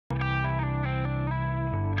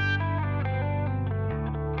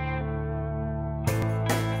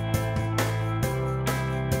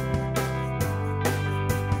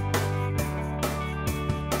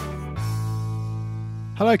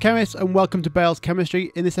Hello chemists and welcome to Bale's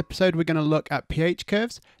Chemistry. In this episode we're going to look at pH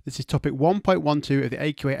curves. This is topic 1.12 of the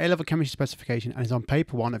AQA A-Level Chemistry specification and is on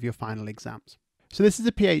paper 1 of your final exams. So this is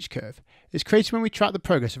a pH curve. It's created when we track the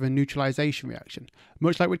progress of a neutralization reaction,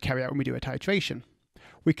 much like we'd carry out when we do a titration.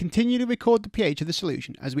 We continue to record the pH of the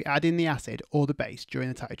solution as we add in the acid or the base during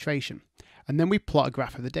the titration, and then we plot a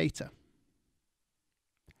graph of the data.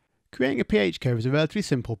 Creating a pH curve is a relatively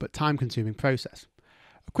simple but time-consuming process.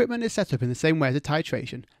 Equipment is set up in the same way as a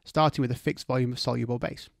titration, starting with a fixed volume of soluble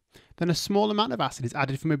base. Then a small amount of acid is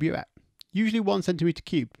added from a burette, usually 1 centimetre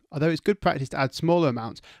cubed, although it's good practice to add smaller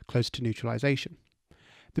amounts closer to neutralization.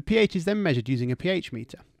 The pH is then measured using a pH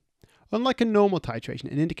meter. Unlike a normal titration,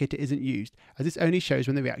 an indicator isn't used, as this only shows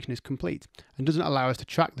when the reaction is complete, and doesn't allow us to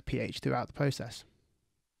track the pH throughout the process.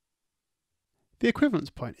 The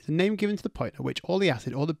equivalence point is a name given to the point at which all the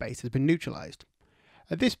acid or the base has been neutralized.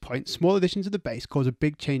 At this point, small additions of the base cause a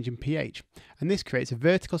big change in pH, and this creates a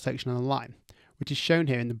vertical section on the line, which is shown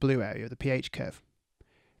here in the blue area of the pH curve.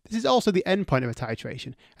 This is also the end point of a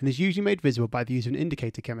titration, and is usually made visible by the use of an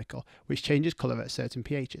indicator chemical, which changes colour at certain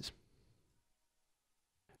pHs.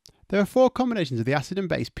 There are 4 combinations of the acid and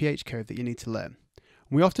base pH curve that you need to learn,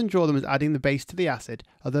 and we often draw them as adding the base to the acid,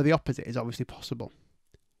 although the opposite is obviously possible.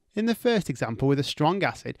 In the first example, with a strong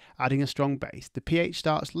acid adding a strong base, the pH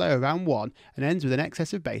starts low around 1 and ends with an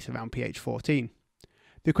excess of base around pH 14.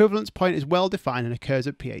 The equivalence point is well defined and occurs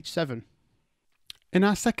at pH 7. In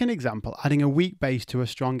our second example, adding a weak base to a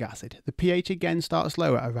strong acid, the pH again starts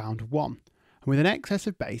lower around 1, and with an excess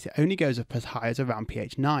of base it only goes up as high as around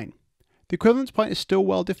pH 9. The equivalence point is still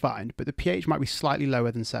well defined, but the pH might be slightly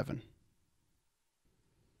lower than 7.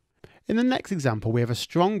 In the next example, we have a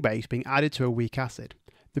strong base being added to a weak acid.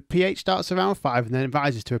 The pH starts around 5 and then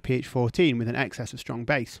rises to a pH 14 with an excess of strong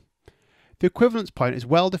base. The equivalence point is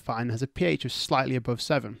well defined and has a pH of slightly above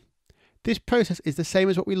 7. This process is the same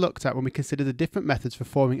as what we looked at when we considered the different methods for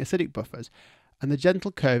forming acidic buffers, and the gentle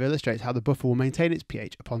curve illustrates how the buffer will maintain its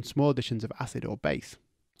pH upon small additions of acid or base.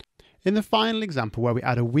 In the final example where we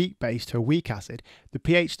add a weak base to a weak acid, the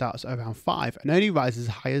pH starts at around 5 and only rises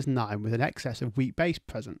as high as 9 with an excess of weak base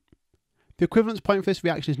present. The equivalence point for this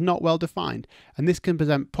reaction is not well defined, and this can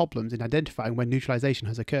present problems in identifying when neutralization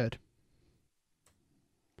has occurred.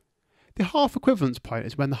 The half equivalence point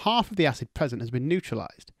is when the half of the acid present has been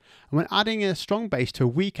neutralized, and when adding a strong base to a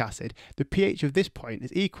weak acid, the pH of this point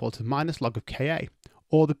is equal to minus log of Ka,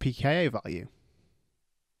 or the pKa value.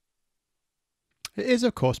 It is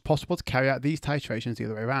of course possible to carry out these titrations the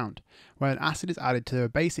other way around, where an acid is added to a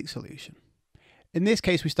basic solution. In this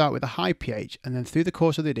case we start with a high pH and then through the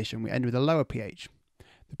course of the addition we end with a lower pH.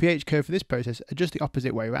 The pH curve for this process are just the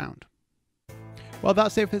opposite way around. Well,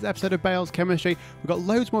 that's it for this episode of Bale's Chemistry. We've got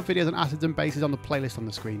loads more videos on acids and bases on the playlist on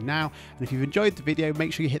the screen now, and if you've enjoyed the video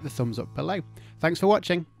make sure you hit the thumbs up below. Thanks for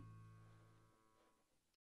watching.